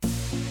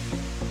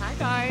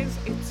guys,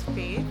 it's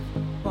Faith.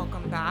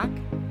 Welcome back.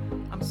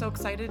 I'm so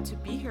excited to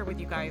be here with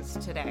you guys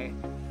today.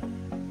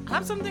 I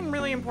have something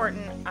really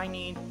important I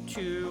need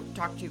to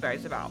talk to you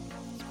guys about.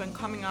 It's been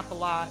coming up a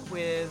lot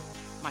with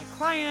my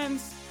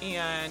clients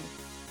and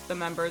the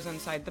members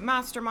inside the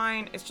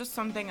mastermind. It's just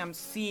something I'm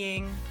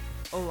seeing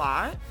a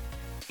lot.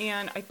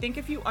 And I think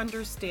if you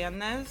understand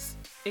this,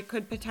 it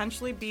could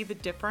potentially be the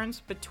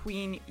difference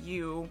between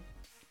you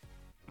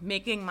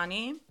making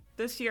money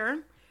this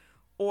year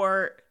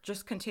or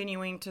just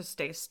continuing to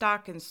stay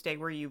stuck and stay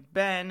where you've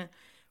been,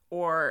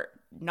 or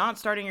not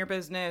starting your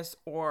business,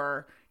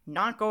 or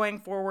not going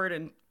forward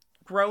and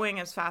growing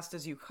as fast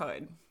as you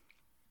could.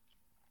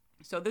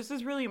 So this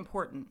is really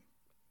important.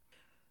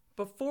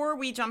 Before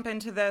we jump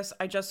into this,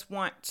 I just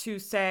want to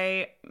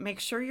say, make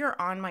sure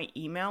you're on my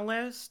email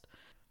list.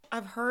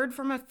 I've heard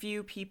from a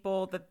few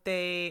people that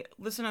they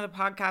listen to the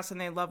podcast and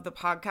they love the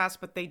podcast,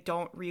 but they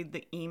don't read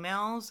the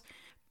emails.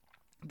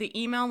 The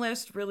email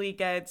list really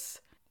gets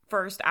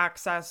first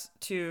access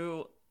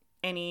to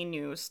any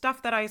new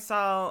stuff that I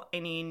sell,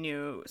 any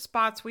new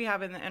spots we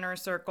have in the inner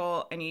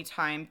circle,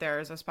 anytime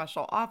there's a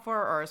special offer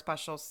or a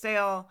special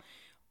sale.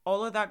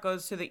 All of that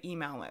goes to the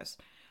email list.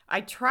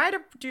 I try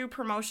to do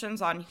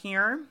promotions on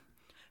here,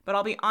 but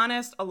I'll be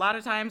honest, a lot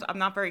of times I'm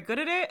not very good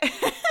at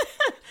it.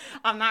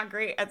 I'm not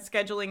great at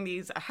scheduling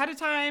these ahead of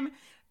time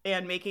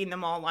and making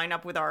them all line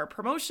up with our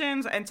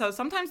promotions. And so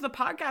sometimes the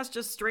podcast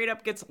just straight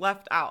up gets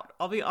left out.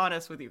 I'll be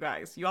honest with you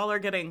guys. Y'all are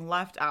getting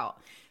left out.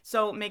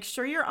 So make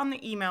sure you're on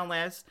the email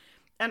list,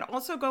 and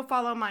also go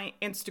follow my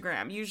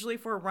Instagram. Usually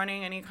if we're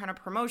running any kind of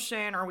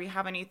promotion or we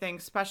have anything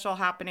special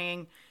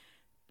happening,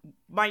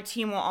 my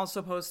team will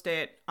also post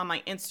it on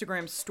my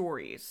Instagram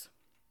stories.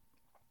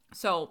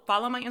 So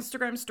follow my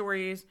Instagram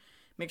stories.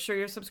 Make sure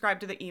you're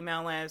subscribed to the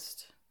email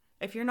list.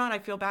 If you're not, I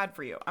feel bad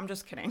for you. I'm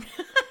just kidding.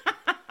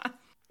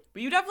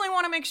 But you definitely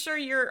want to make sure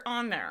you're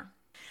on there.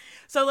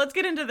 So let's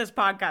get into this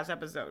podcast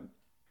episode.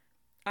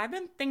 I've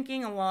been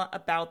thinking a lot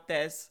about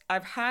this.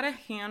 I've had a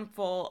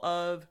handful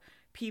of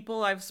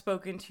people I've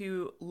spoken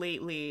to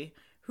lately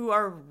who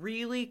are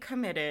really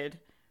committed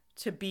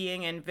to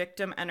being in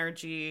victim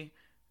energy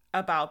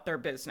about their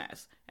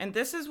business. And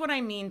this is what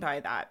I mean by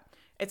that.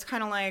 It's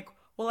kind of like,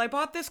 well, I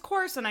bought this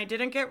course and I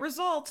didn't get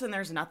results and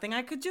there's nothing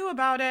I could do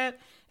about it.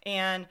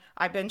 And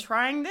I've been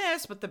trying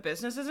this, but the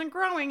business isn't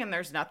growing and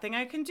there's nothing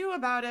I can do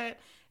about it.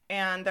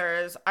 And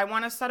I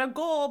want to set a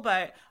goal,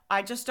 but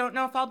I just don't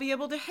know if I'll be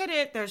able to hit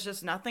it. There's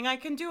just nothing I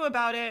can do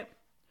about it.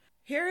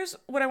 Here's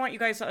what I want you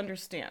guys to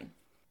understand.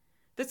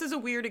 This is a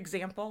weird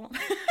example.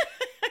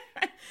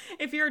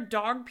 If you're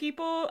dog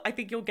people, I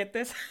think you'll get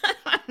this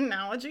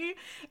analogy.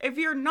 If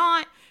you're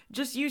not,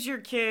 just use your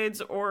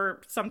kids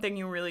or something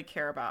you really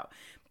care about.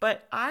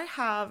 But I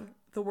have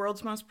the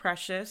world's most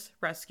precious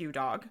rescue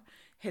dog.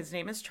 His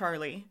name is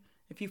Charlie.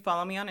 If you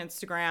follow me on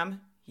Instagram,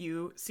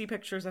 you see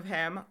pictures of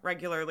him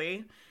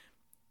regularly.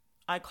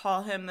 I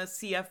call him the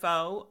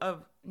CFO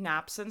of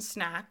Naps and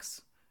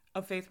Snacks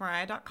of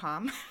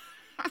faithmariah.com.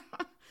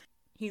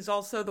 He's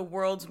also the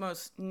world's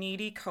most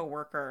needy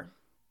coworker.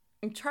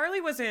 And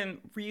Charlie was in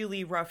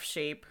really rough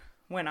shape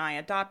when I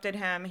adopted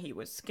him. He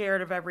was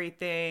scared of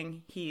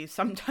everything. He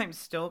sometimes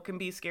still can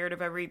be scared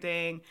of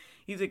everything.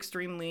 He's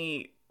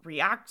extremely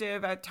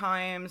reactive at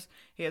times.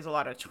 He has a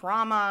lot of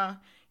trauma.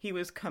 He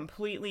was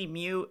completely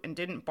mute and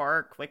didn't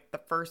bark like the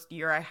first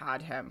year I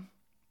had him.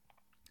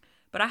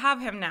 But I have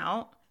him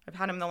now. I've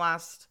had him the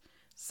last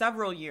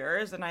several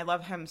years and I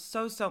love him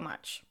so, so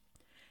much.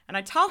 And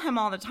I tell him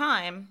all the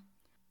time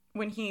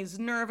when he's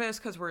nervous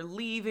because we're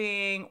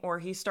leaving or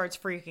he starts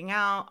freaking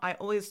out, I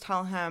always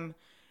tell him,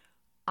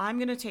 I'm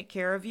going to take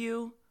care of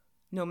you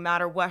no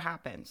matter what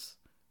happens.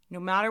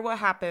 No matter what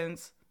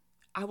happens,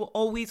 I will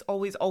always,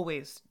 always,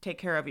 always take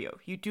care of you.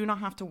 You do not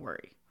have to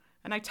worry.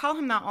 And I tell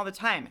him that all the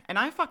time. And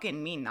I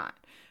fucking mean that,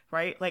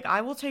 right? Like,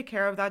 I will take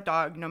care of that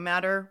dog no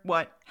matter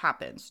what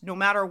happens, no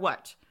matter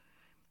what.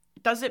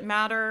 It doesn't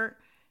matter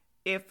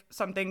if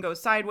something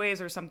goes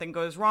sideways or something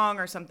goes wrong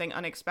or something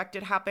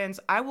unexpected happens.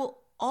 I will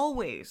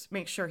always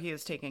make sure he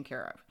is taken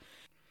care of.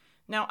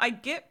 Now, I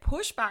get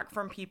pushback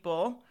from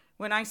people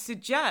when I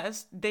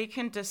suggest they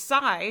can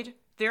decide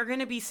they're going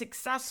to be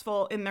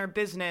successful in their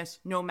business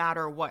no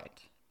matter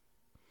what.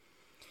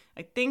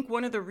 I think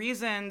one of the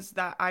reasons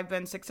that I've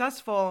been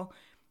successful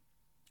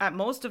at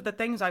most of the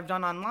things I've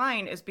done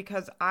online is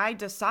because I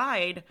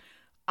decide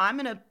I'm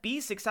going to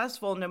be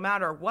successful no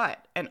matter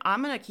what. And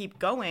I'm going to keep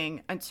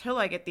going until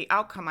I get the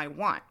outcome I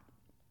want.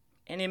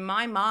 And in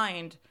my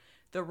mind,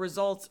 the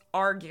results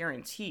are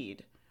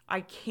guaranteed. I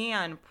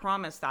can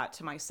promise that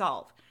to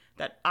myself,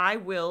 that I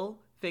will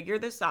figure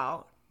this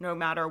out no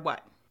matter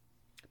what.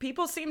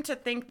 People seem to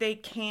think they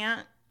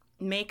can't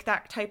make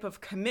that type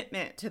of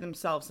commitment to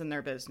themselves in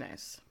their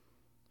business.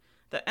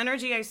 The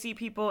energy I see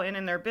people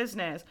in their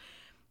business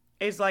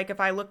is like if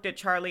I looked at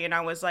Charlie and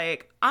I was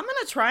like, I'm going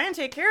to try and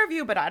take care of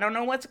you, but I don't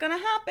know what's going to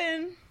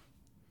happen.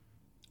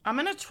 I'm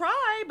going to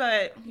try,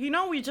 but,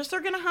 we just are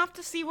going to have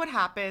to see what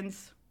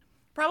happens.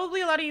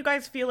 Probably a lot of you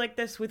guys feel like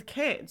this with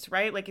kids,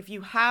 right? Like if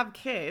you have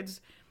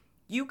kids,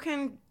 You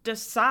can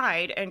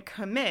decide and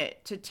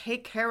commit to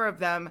take care of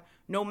them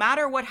no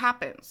matter what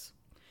happens,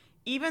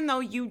 even though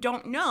you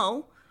don't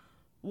know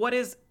what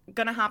is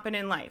going to happen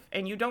in life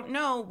and you don't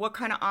know what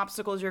kind of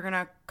obstacles you're going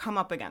to come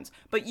up against.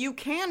 But you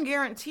can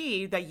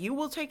guarantee that you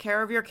will take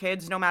care of your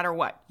kids no matter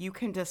what. You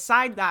can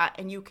decide that,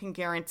 and you can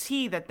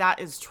guarantee that that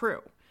is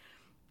true.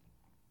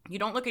 You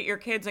don't look at your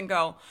kids and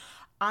go,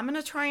 I'm going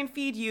to try and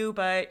feed you,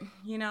 but,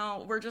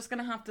 we're just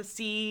going to have to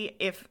see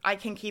if I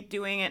can keep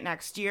doing it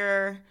next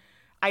year.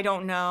 I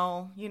don't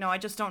know. I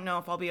just don't know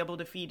if I'll be able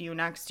to feed you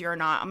next year or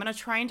not. I'm going to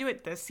try and do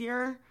it this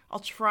year. I'll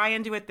try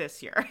and do it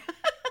this year.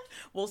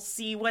 We'll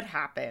see what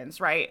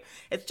happens, right?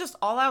 It's just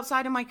all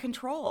outside of my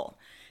control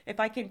if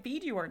I can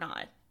feed you or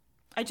not.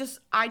 I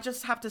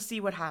just have to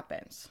see what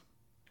happens.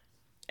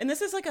 And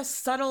this is like a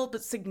subtle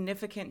but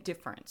significant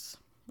difference.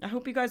 I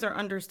hope you guys are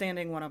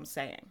understanding what I'm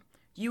saying.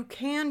 You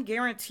can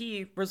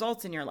guarantee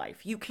results in your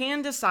life. You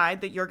can decide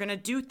that you're going to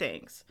do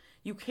things.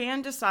 You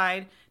can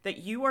decide that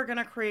you are going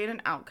to create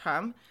an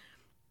outcome.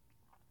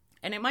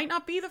 And it might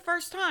not be the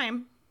first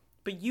time,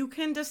 but you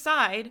can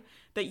decide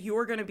that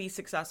you're going to be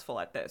successful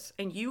at this.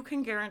 And you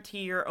can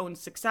guarantee your own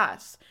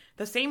success.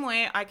 The same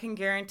way I can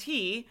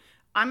guarantee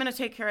I'm going to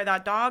take care of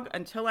that dog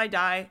until I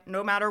die,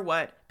 no matter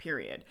what,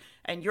 period.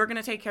 And you're going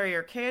to take care of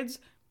your kids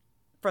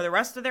for the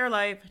rest of their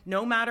life,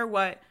 no matter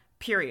what,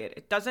 period.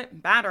 It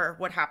doesn't matter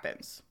what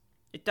happens.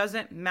 It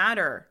doesn't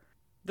matter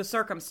the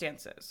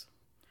circumstances.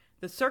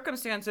 The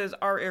circumstances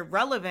are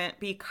irrelevant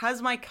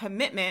because my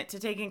commitment to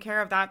taking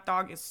care of that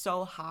dog is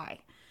so high.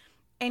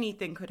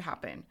 Anything could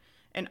happen,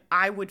 and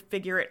I would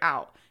figure it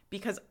out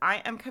because I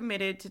am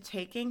committed to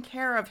taking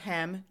care of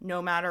him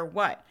no matter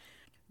what.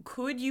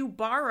 Could you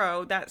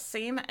borrow that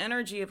same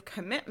energy of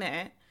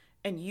commitment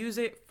and use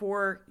it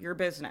for your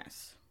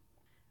business?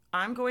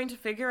 I'm going to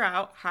figure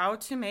out how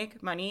to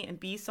make money and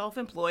be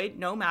self-employed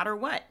no matter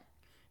what.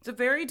 It's a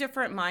very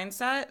different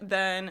mindset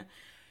than,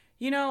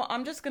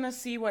 I'm just going to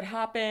see what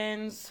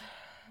happens.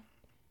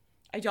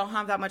 I don't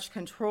have that much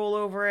control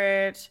over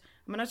it.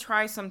 I'm going to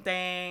try some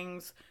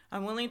things.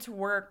 I'm willing to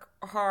work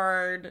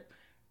hard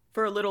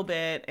for a little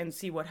bit and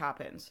see what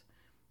happens.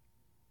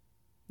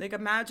 Like,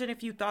 imagine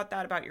if you thought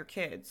that about your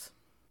kids.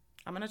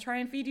 I'm going to try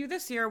and feed you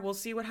this year. We'll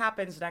see what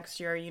happens next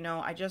year.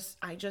 I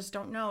just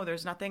don't know.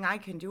 There's nothing I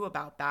can do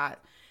about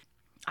that.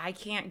 I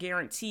can't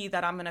guarantee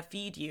that I'm going to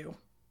feed you.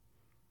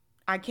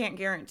 I can't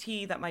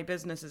guarantee that my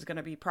business is going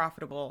to be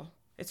profitable.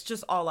 It's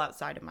just all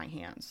outside of my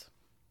hands.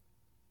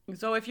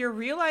 So if you're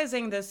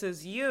realizing this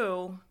is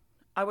you,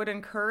 I would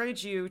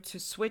encourage you to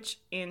switch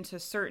into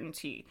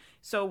certainty.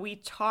 So we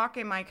talk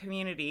in my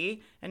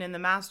community and in the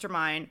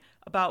mastermind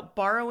about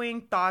borrowing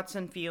thoughts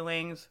and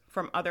feelings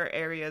from other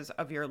areas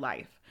of your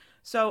life.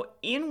 So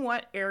in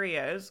what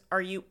areas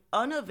are you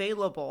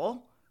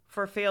unavailable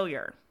for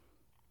failure?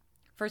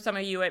 For some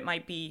of you, it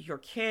might be your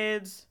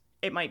kids.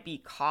 It might be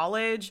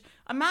college.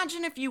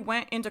 Imagine if you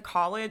went into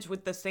college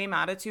with the same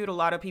attitude a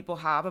lot of people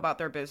have about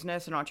their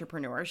business and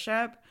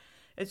entrepreneurship.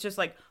 It's just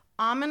like,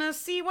 I'm going to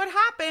see what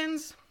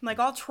happens. Like,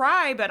 I'll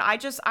try, but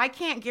I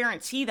can't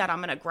guarantee that I'm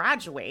going to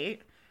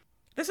graduate.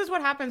 This is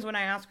what happens when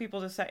I ask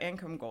people to set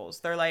income goals.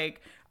 They're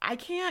like, I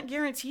can't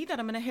guarantee that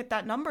I'm going to hit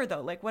that number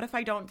though. Like, what if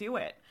I don't do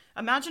it?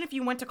 Imagine if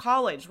you went to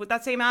college with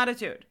that same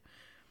attitude.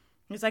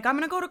 It's like, I'm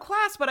going to go to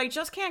class, but I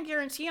just can't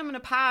guarantee I'm going to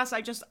pass.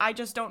 I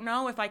just don't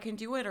know if I can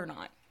do it or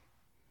not.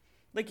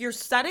 Like, you're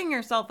setting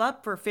yourself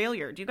up for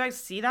failure. Do you guys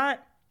see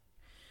that?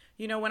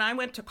 When I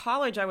went to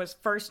college, I was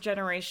first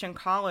generation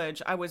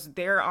college. I was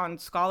there on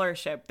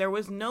scholarship. There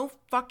was no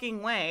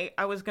fucking way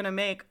I was going to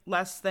make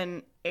less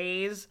than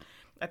A's.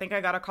 I think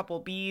I got a couple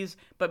B's,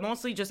 but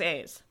mostly just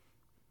A's.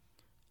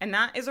 And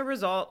that is a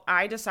result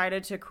I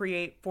decided to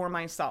create for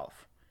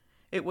myself.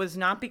 It was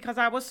not because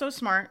I was so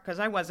smart, because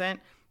I wasn't.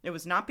 It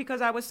was not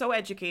because I was so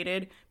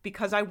educated,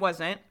 because I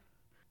wasn't.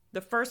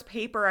 The first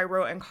paper I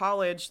wrote in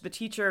college, the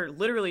teacher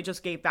literally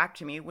just gave back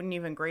to me, wouldn't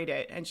even grade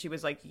it. And she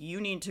was like,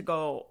 you need to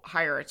go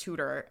hire a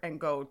tutor and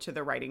go to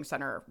the writing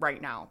center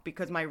right now,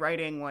 because my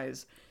writing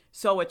was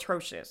so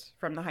atrocious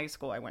from the high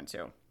school I went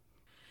to.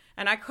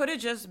 And I could have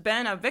just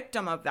been a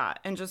victim of that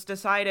and just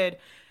decided,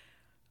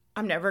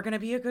 I'm never going to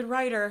be a good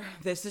writer.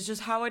 This is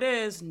just how it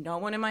is. No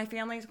one in my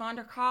family's gone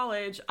to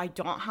college. I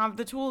don't have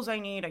the tools I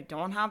need. I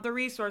don't have the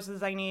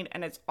resources I need.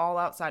 And it's all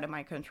outside of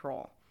my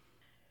control.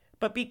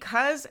 But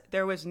because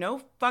there was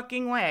no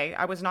fucking way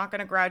I was not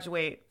going to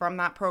graduate from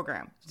that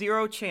program,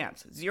 zero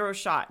chance, zero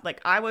shot. Like,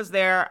 I was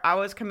there, I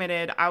was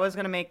committed, I was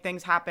going to make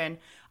things happen.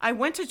 I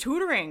went to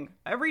tutoring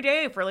every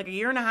day for like a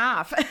year and a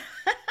half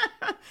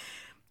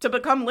to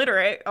become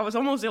literate. I was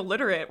almost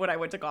illiterate when I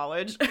went to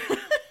college.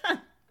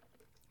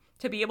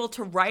 To be able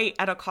to write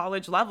at a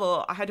college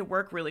level, I had to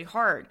work really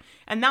hard.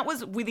 And that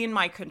was within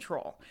my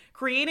control.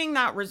 Creating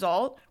that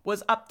result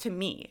was up to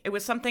me. It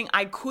was something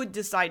I could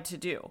decide to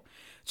do.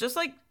 Just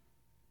like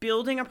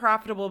building a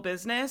profitable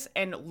business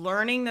and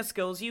learning the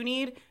skills you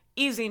need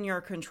is in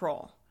your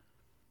control.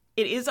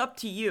 It is up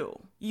to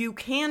you. You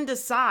can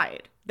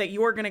decide that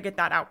you're going to get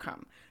that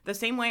outcome. The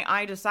same way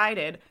I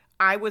decided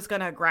I was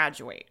going to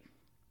graduate.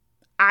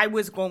 I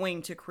was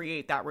going to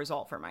create that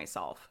result for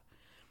myself.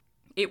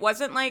 It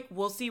wasn't like,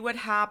 we'll see what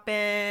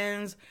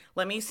happens.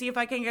 Let me see if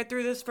I can get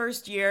through this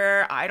first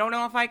year. I don't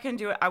know if I can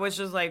do it. I was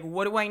just like,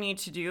 what do I need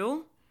to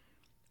do?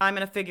 I'm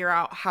going to figure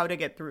out how to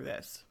get through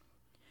this.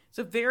 It's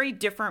a very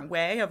different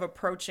way of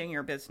approaching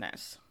your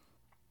business.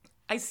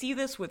 I see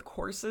this with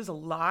courses a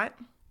lot.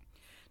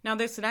 Now,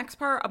 this next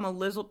part, I'm a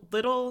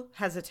little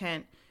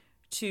hesitant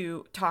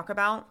to talk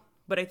about,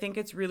 but I think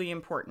it's really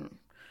important.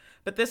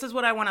 But this is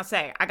what I want to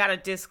say. I got a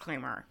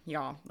disclaimer,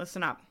 y'all.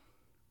 Listen up.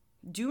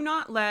 Do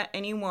not let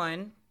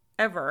anyone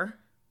ever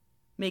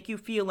make you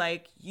feel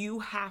like you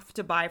have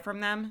to buy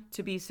from them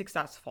to be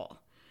successful.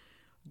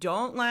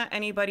 Don't let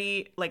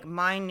anybody like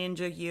mind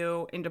ninja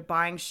you into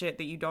buying shit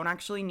that you don't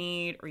actually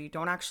need, or you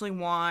don't actually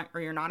want,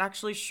 or you're not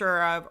actually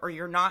sure of, or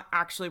you're not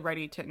actually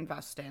ready to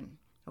invest in.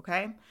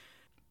 Okay?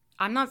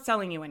 I'm not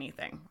selling you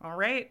anything. All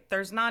right?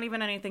 There's not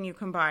even anything you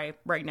can buy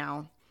right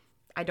now.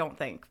 I don't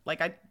think. Like,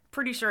 I'm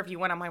pretty sure if you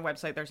went on my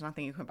website, there's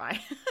nothing you can buy.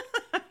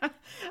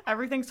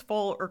 Everything's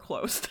full or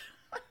closed.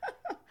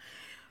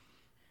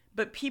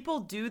 But people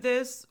do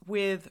this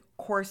with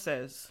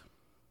courses.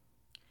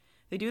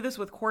 They do this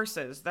with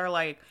courses. They're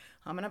like,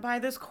 I'm going to buy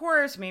this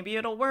course. Maybe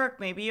it'll work.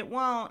 Maybe it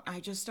won't. I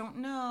just don't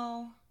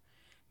know.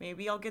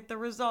 Maybe I'll get the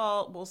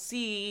result. We'll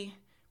see.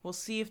 We'll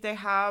see if they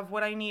have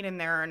what I need in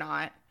there or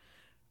not.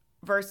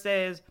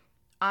 Versus,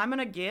 I'm going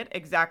to get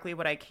exactly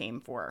what I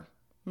came for,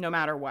 no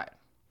matter what.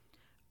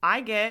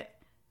 I get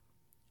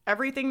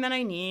everything that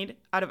I need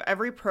out of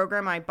every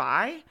program I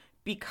buy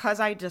because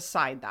I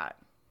decide that.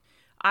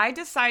 I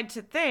decide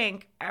to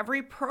think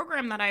every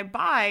program that I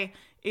buy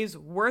is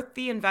worth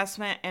the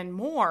investment and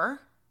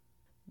more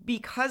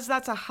because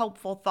that's a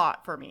helpful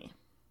thought for me.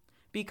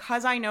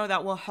 Because I know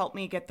that will help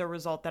me get the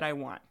result that I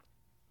want.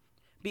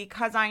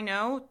 Because I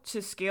know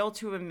to scale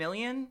to 1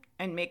 million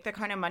and make the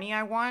kind of money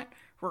I want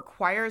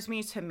requires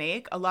me to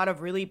make a lot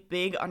of really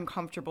big,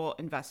 uncomfortable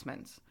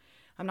investments.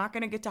 I'm not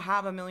going to get to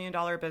have $1 million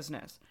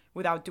business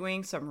without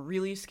doing some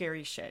really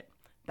scary shit.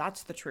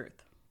 That's the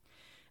truth.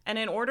 And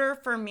in order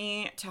for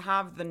me to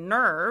have the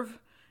nerve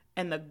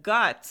and the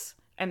guts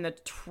and the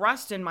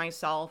trust in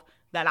myself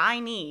that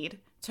I need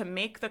to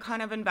make the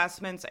kind of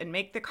investments and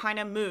make the kind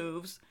of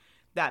moves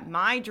that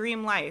my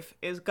dream life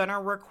is going to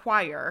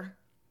require,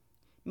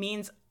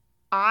 means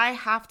I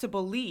have to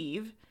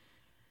believe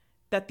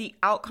that the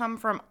outcome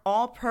from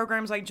all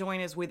programs I join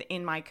is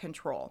within my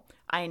control.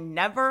 I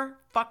never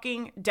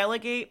fucking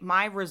delegate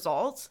my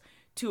results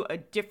to a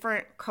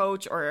different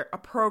coach or a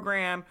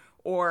program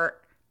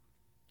or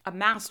a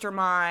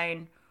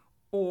mastermind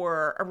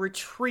or a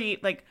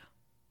retreat. Like,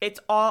 it's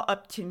all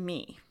up to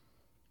me.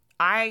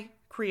 I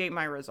create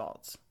my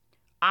results.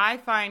 I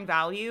find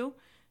value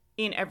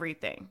in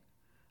everything.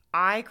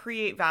 I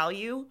create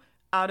value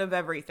out of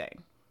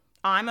everything.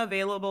 I'm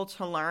available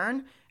to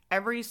learn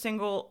every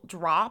single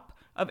drop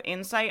of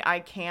insight I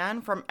can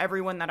from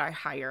everyone that I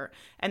hire.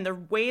 And the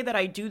way that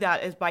I do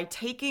that is by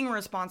taking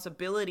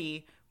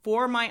responsibility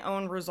for my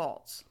own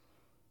results.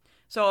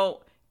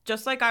 So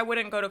just like I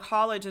wouldn't go to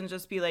college and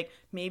just be like,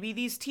 maybe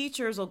these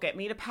teachers will get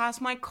me to pass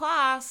my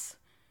class.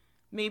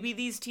 Maybe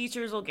these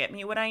teachers will get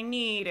me what I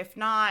need. If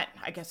not,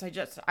 I guess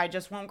I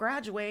just won't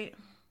graduate.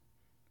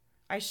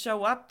 I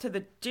show up to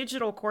the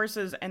digital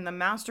courses and the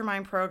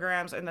mastermind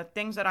programs and the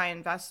things that I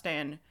invest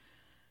in,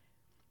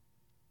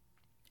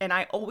 and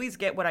I always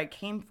get what I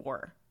came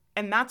for.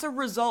 And that's a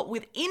result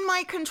within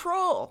my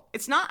control.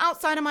 It's not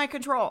outside of my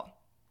control.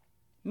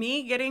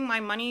 Me getting my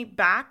money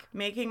back,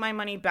 making my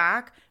money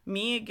back,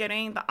 me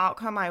getting the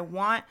outcome I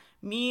want,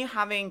 me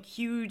having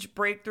huge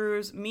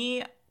breakthroughs,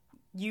 me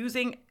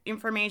using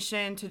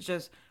information to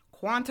just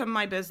quantum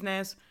my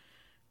business,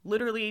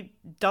 literally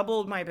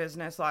doubled my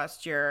business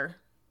last year.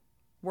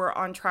 We're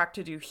on track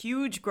to do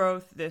huge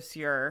growth this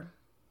year.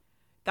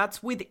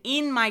 That's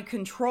within my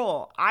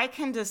control. I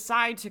can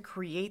decide to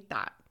create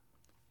that.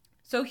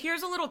 So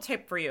here's a little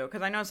tip for you,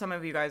 because I know some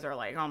of you guys are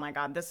like, oh my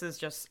God,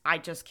 I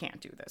just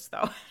can't do this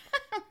though.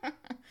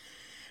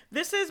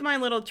 This is my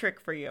little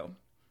trick for you.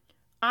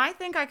 I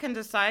think I can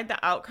decide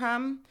the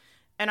outcome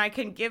and I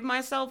can give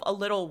myself a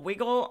little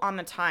wiggle on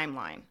the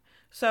timeline.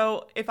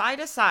 So if I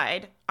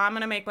decide I'm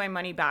going to make my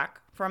money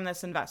back from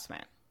this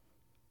investment,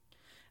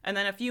 and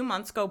then a few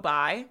months go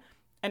by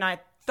and I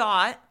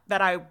thought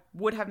that I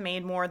would have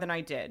made more than I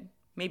did.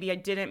 Maybe I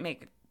didn't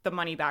make the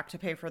money back to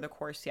pay for the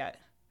course yet.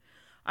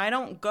 I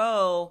don't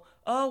go,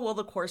 oh, well,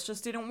 the course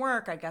just didn't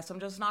work. I guess I'm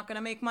just not going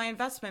to make my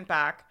investment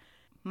back.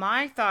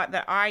 My thought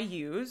that I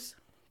use,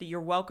 that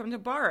you're welcome to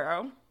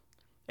borrow,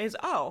 is,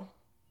 oh,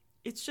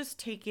 it's just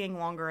taking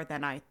longer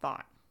than I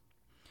thought.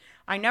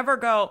 I never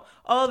go,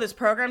 oh, this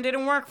program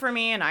didn't work for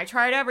me and I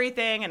tried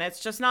everything and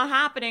it's just not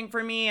happening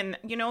for me and,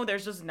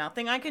 there's just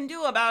nothing I can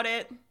do about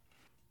it.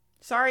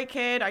 Sorry,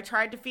 kid, I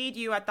tried to feed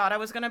you. I thought I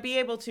was going to be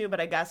able to, but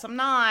I guess I'm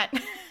not.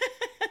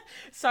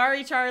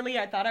 Sorry, Charlie,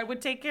 I thought I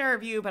would take care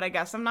of you, but I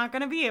guess I'm not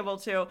going to be able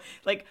to.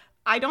 Like,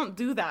 I don't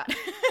do that.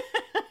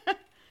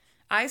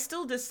 I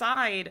still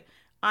decide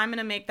I'm going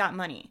to make that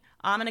money.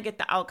 I'm going to get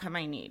the outcome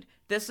I need.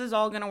 This is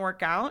all going to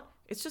work out.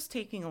 It's just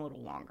taking a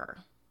little longer.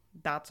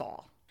 That's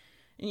all.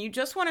 And you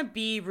just want to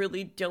be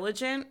really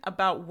diligent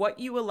about what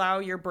you allow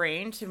your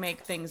brain to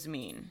make things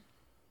mean.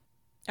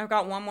 I've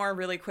got one more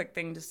really quick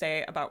thing to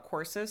say about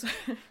courses.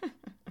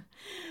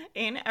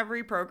 In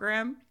every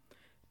program,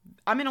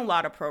 I'm in a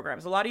lot of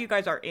programs. A lot of you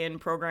guys are in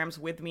programs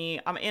with me.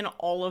 I'm in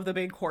all of the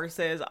big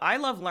courses. I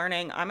love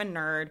learning. I'm a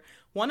nerd.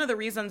 One of the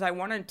reasons I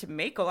wanted to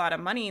make a lot of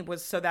money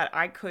was so that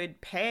I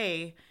could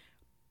pay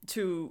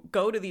to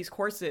go to these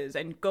courses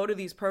and go to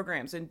these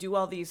programs and do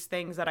all these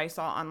things that I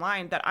saw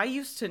online that I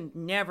used to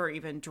never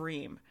even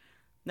dream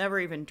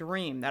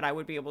that I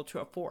would be able to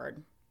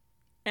afford.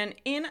 And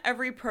in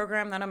every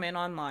program that I'm in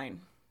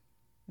online,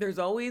 there's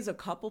always a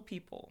couple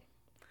people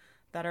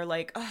that are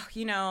like, oh,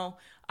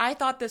 I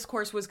thought this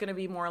course was going to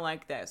be more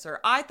like this,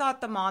 or I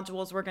thought the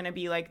modules were going to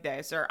be like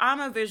this, or I'm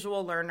a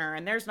visual learner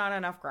and there's not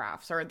enough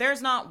graphs, or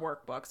there's not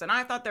workbooks and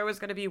I thought there was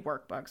going to be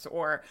workbooks,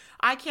 or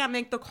I can't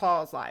make the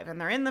calls live. And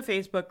they're in the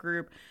Facebook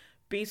group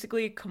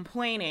basically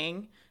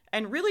complaining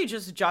and really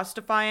just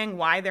justifying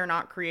why they're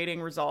not creating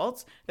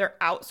results. They're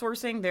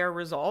outsourcing their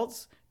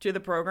results to the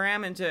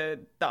program and to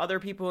the other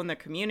people in the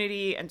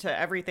community and to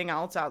everything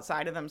else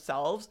outside of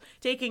themselves,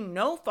 taking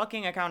no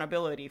fucking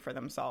accountability for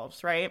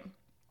themselves, right?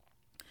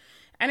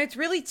 And it's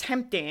really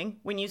tempting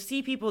when you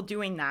see people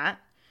doing that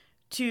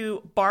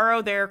to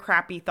borrow their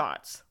crappy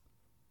thoughts.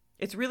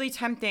 It's really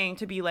tempting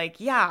to be like,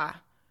 yeah,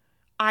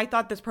 I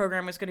thought this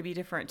program was going to be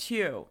different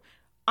too.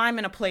 I'm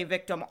going to play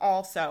victim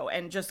also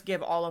and just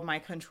give all of my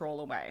control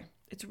away.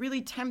 It's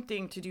really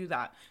tempting to do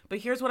that. But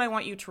here's what I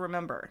want you to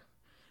remember.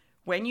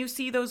 When you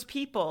see those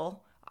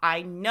people,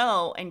 I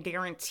know and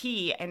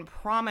guarantee and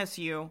promise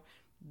you,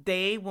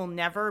 they will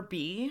never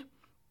be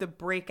the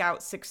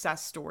breakout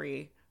success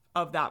story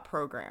of that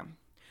program.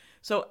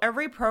 So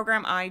every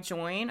program I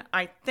join,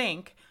 I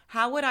think,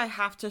 how would I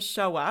have to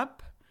show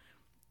up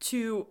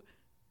to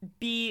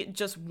be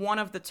just one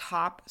of the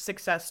top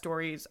success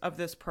stories of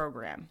this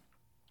program,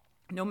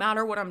 no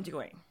matter what I'm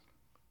doing?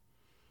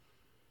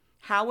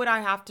 How would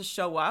I have to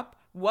show up?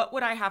 What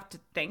would I have to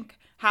think?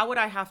 How would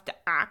I have to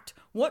act?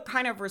 What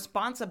kind of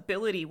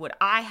responsibility would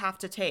I have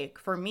to take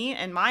for me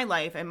and my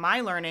life and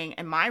my learning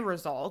and my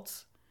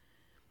results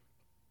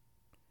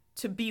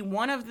to be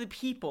one of the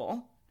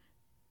people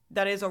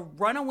that is a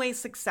runaway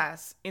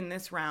success in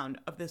this round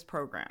of this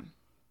program?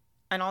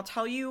 And I'll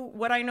tell you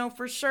what I know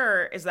for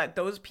sure is that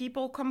those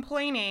people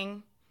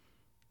complaining,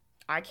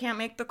 I can't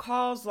make the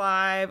calls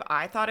live,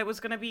 I thought it was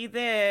going to be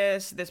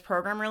this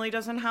program really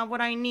doesn't have what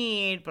I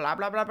need, blah,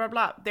 blah, blah, blah,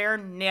 blah. They're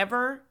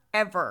never,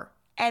 ever,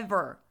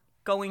 ever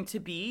going to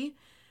be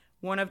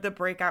one of the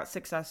breakout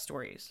success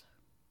stories.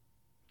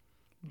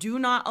 Do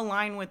not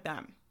align with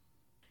them.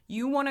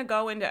 You want to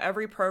go into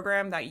every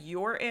program that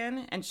you're in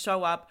and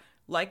show up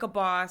like a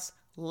boss,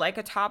 like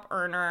a top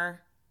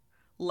earner,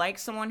 like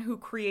someone who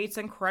creates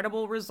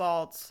incredible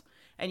results,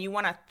 and you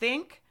want to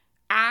think,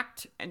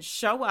 act, and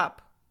show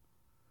up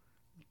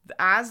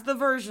as the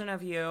version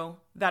of you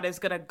that is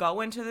going to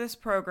go into this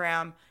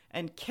program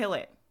and kill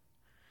it.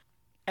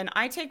 And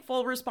I take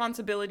full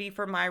responsibility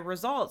for my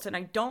results, and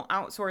I don't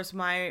outsource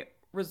my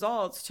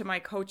results to my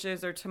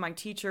coaches or to my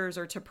teachers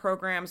or to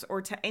programs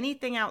or to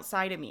anything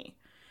outside of me.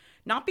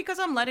 Not because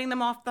I'm letting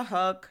them off the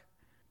hook,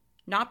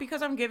 not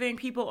because I'm giving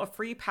people a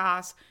free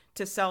pass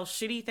to sell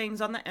shitty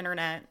things on the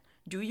internet.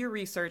 Do your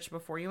research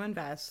before you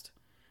invest.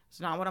 It's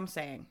not what I'm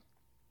saying.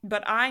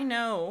 But I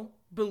know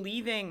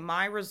believing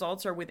my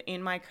results are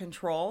within my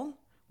control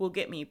will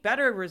get me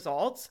better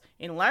results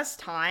in less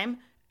time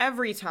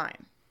every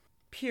time.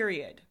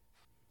 Period.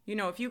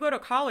 If you go to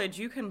college,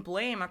 you can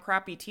blame a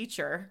crappy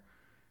teacher.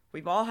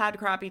 We've all had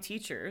crappy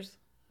teachers.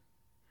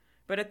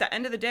 But at the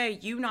end of the day,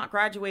 you not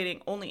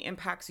graduating only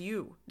impacts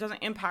you. It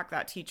doesn't impact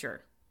that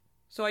teacher.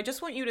 So I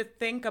just want you to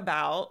think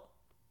about,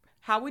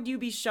 how would you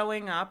be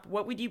showing up?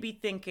 What would you be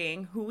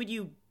thinking? Who would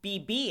you be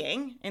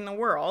being in the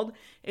world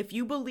if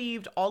you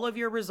believed all of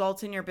your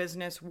results in your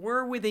business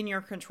were within your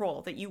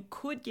control, that you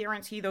could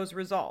guarantee those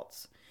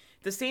results?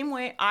 The same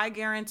way I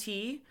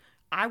guarantee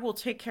I will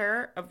take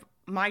care of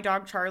my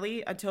dog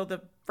Charlie until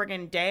the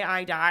friggin' day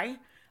I die.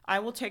 I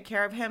will take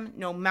care of him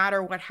no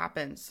matter what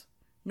happens.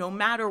 No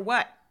matter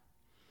what.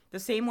 The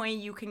same way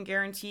you can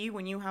guarantee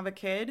when you have a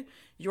kid,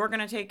 you're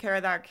going to take care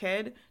of that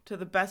kid to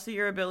the best of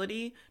your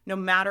ability, no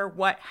matter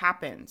what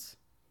happens.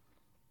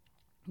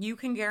 You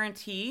can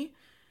guarantee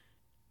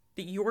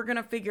that you're going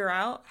to figure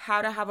out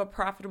how to have a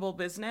profitable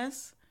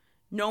business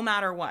no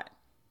matter what.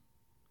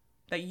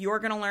 That you're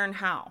going to learn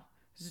how.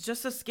 It's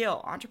just a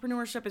skill.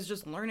 Entrepreneurship is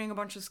just learning a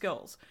bunch of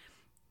skills.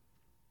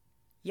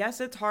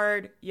 Yes, it's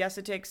hard. Yes,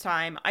 it takes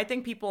time. I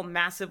think people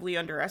massively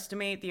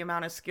underestimate the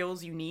amount of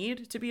skills you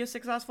need to be a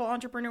successful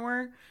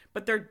entrepreneur,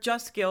 but they're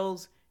just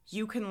skills.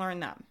 You can learn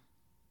them.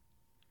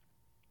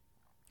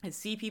 I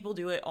see people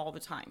do it all the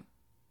time.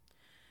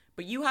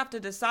 But you have to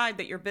decide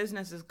that your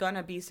business is going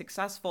to be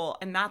successful,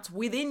 and that's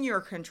within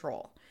your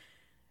control,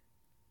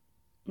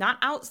 not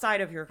outside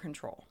of your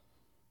control.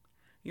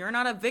 You're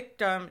not a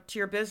victim to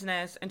your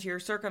business and to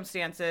your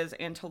circumstances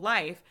and to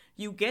life.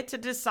 You get to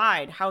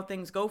decide how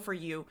things go for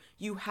you.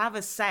 You have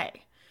a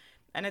say.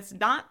 And it's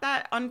not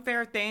that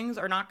unfair things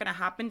are not going to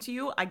happen to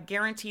you. I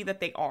guarantee that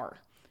they are.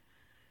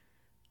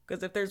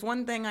 Because if there's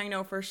one thing I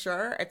know for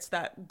sure, it's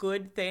that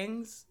good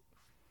things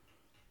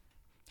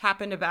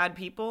happen to bad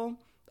people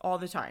all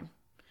the time.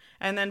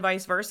 And then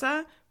vice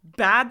versa,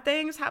 bad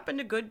things happen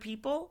to good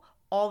people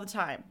all the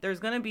time. There's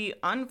going to be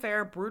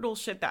unfair, brutal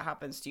shit that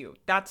happens to you.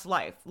 That's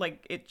life.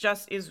 Like, it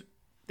just is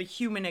the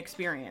human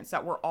experience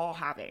that we're all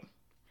having.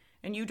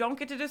 And you don't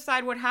get to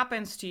decide what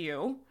happens to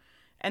you.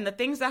 And the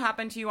things that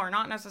happen to you are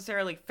not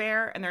necessarily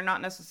fair, and they're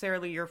not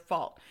necessarily your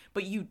fault.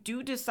 But you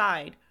do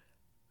decide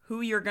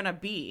who you're going to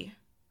be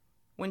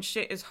when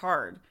shit is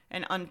hard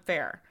and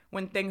unfair,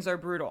 when things are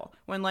brutal,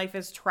 when life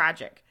is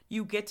tragic.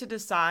 You get to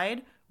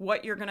decide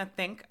what you're going to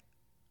think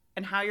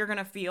and how you're going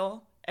to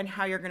feel and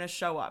how you're going to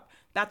show up.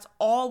 That's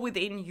all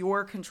within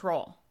your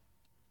control.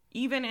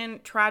 Even in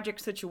tragic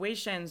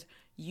situations,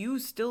 you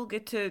still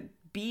get to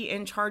be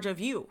in charge of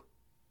you.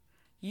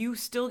 You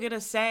still get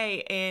a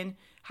say in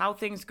how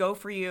things go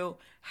for you,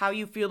 how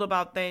you feel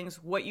about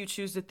things, what you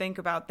choose to think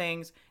about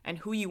things, and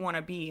who you want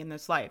to be in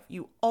this life.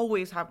 You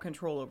always have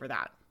control over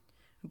that.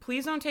 And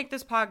please don't take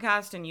this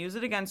podcast and use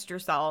it against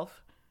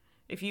yourself.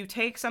 If you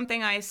take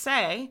something I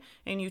say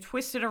and you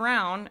twist it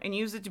around and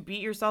use it to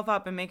beat yourself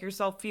up and make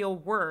yourself feel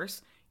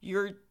worse,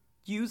 you're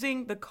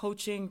using the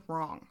coaching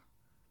wrong.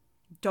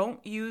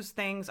 Don't use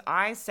things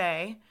I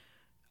say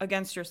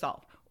against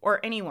yourself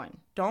or anyone.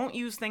 Don't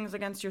use things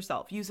against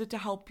yourself. Use it to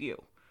help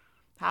you.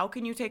 How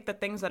can you take the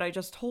things that I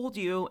just told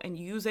you and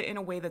use it in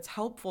a way that's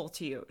helpful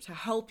to you, to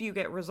help you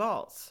get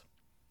results?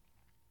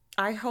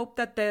 I hope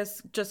that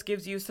this just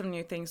gives you some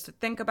new things to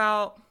think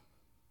about.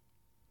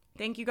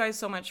 Thank you guys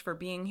so much for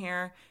being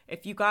here.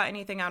 If you got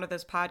anything out of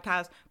this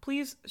podcast,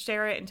 please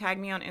share it and tag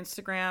me on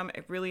Instagram.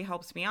 It really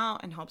helps me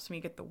out and helps me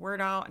get the word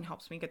out and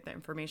helps me get the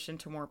information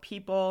to more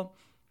people.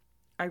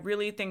 I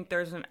really think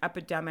there's an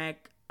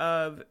epidemic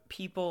of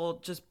people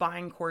just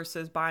buying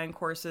courses,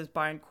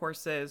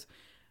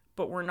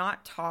 but we're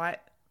not taught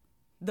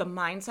the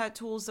mindset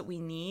tools that we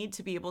need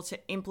to be able to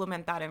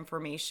implement that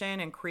information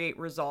and create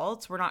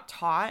results. We're not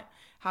taught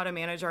how to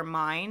manage our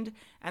mind.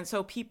 And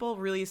so people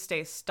really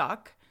stay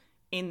stuck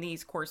in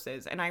these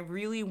courses. And I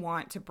really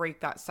want to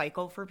break that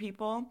cycle for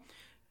people.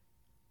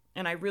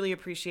 And I really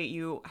appreciate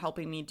you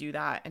helping me do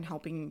that and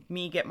helping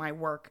me get my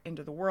work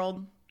into the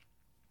world.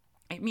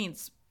 It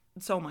means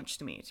so much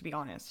to me, to be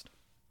honest.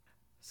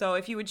 So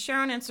if you would share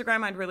on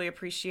Instagram, I'd really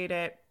appreciate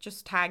it.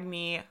 Just tag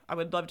me. I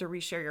would love to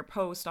reshare your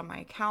post on my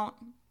account.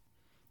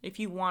 If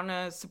you want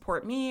to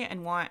support me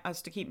and want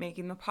us to keep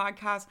making the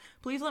podcast,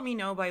 please let me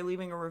know by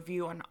leaving a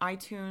review on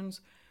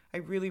iTunes. I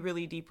really,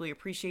 really deeply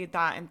appreciate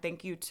that. And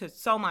thank you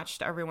so much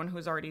to everyone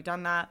who's already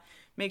done that.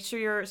 Make sure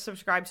you're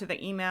subscribed to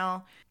the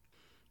email.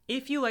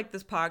 If you like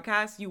this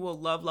podcast, you will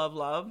love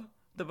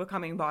the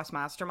Becoming Boss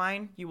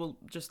Mastermind. You will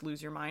just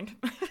lose your mind.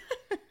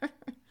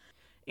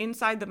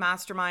 Inside the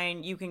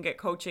mastermind, you can get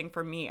coaching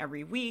from me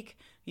every week.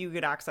 You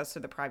get access to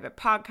the private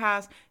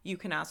podcast. You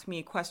can ask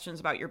me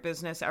questions about your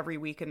business every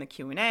week in the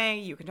Q&A.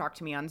 You can talk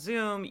to me on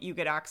Zoom. You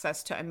get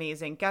access to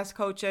amazing guest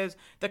coaches.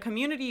 The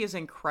community is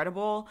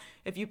incredible.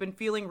 If you've been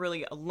feeling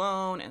really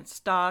alone and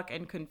stuck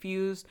and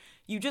confused,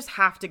 you just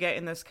have to get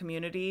in this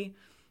community.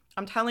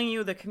 I'm telling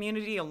you, the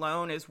community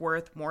alone is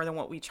worth more than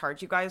what we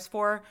charge you guys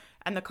for.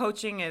 And the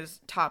coaching is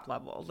top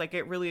level. Like,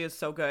 it really is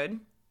so good.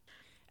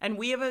 And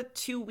we have a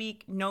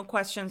 2-week, no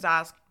questions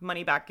asked,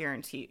 money back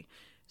guarantee.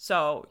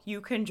 So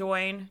you can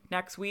join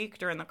next week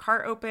during the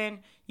cart open.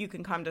 You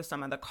can come to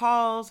some of the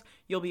calls.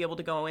 You'll be able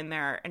to go in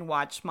there and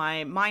watch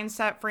my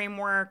mindset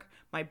framework,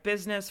 my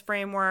business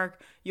framework.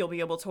 You'll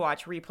be able to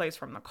watch replays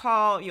from the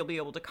call. You'll be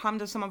able to come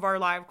to some of our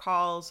live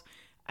calls.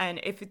 And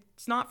if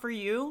it's not for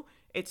you,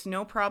 it's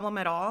no problem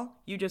at all.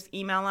 You just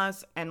email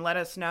us and let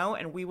us know,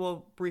 and we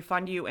will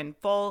refund you in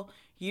full.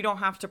 You don't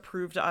have to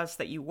prove to us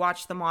that you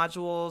watch the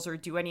modules or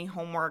do any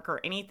homework or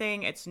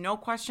anything. It's no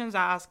questions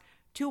asked,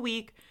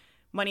 2-week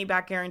money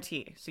back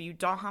guarantee. So you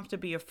don't have to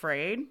be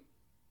afraid.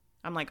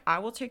 I'm like, I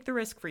will take the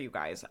risk for you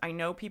guys. I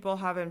know people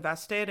have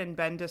invested and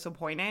been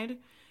disappointed.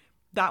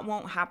 That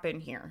won't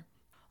happen here.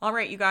 All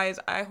right, you guys,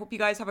 I hope you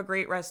guys have a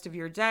great rest of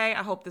your day.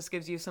 I hope this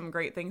gives you some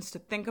great things to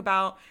think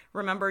about.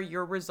 Remember,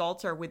 your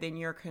results are within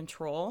your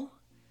control.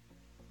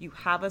 You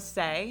have a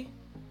say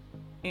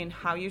in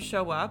how you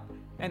show up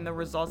and the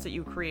results that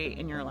you create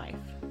in your life.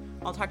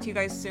 I'll talk to you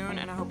guys soon,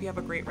 and I hope you have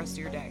a great rest of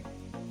your day.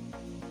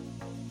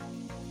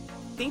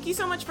 Thank you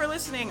so much for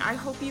listening. I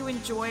hope you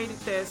enjoyed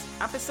this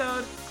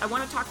episode. I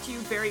want to talk to you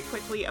very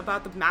quickly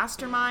about the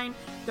Mastermind.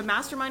 The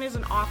Mastermind is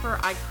an offer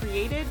I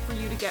created for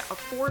you to get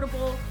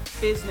affordable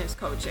business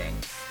coaching.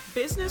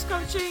 Business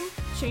coaching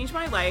changed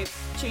my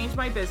life, changed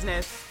my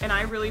business, and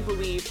I really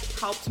believe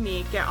helped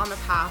me get on the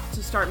path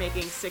to start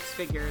making 6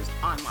 figures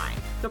online.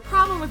 The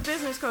problem with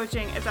business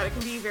coaching is that it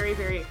can be very,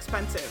 very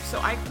expensive. So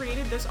I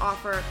created this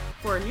offer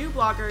for new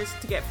bloggers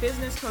to get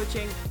business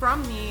coaching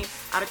from me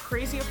at a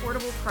crazy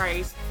affordable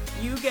price.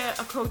 You get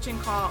a coaching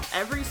call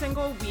every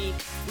single week.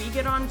 We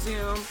get on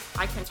Zoom.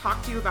 I can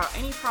talk to you about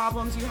any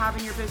problems you have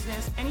in your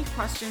business, any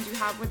questions you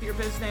have with your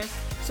business.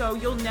 So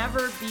you'll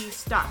never be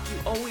stuck.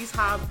 You always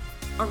have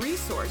a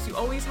resource. You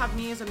always have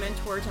me as a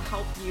mentor to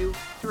help you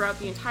throughout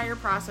the entire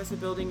process of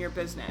building your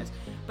business.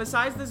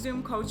 Besides the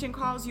Zoom coaching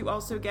calls, you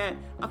also get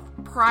a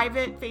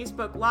private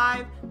Facebook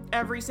Live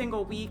every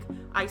single week.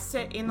 I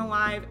sit in the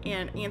live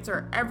and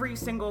answer every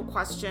single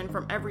question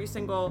from every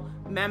single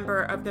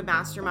member of the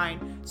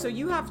mastermind. So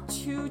you have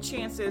 2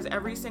 chances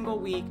every single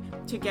week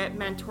to get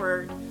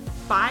mentored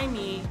by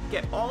me,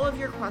 get all of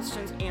your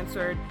questions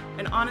answered,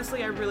 and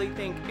honestly, I really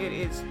think it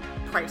is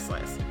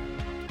priceless.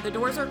 The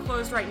doors are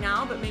closed right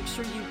now, but make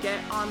sure you get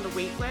on the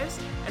wait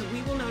list and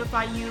we will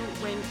notify you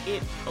when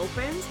it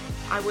opens.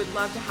 I would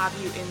love to have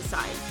you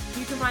inside.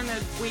 You can find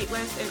the wait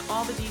list and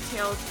all the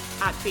details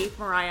at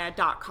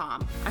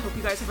faithmariah.com. I hope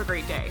you guys have a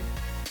great day.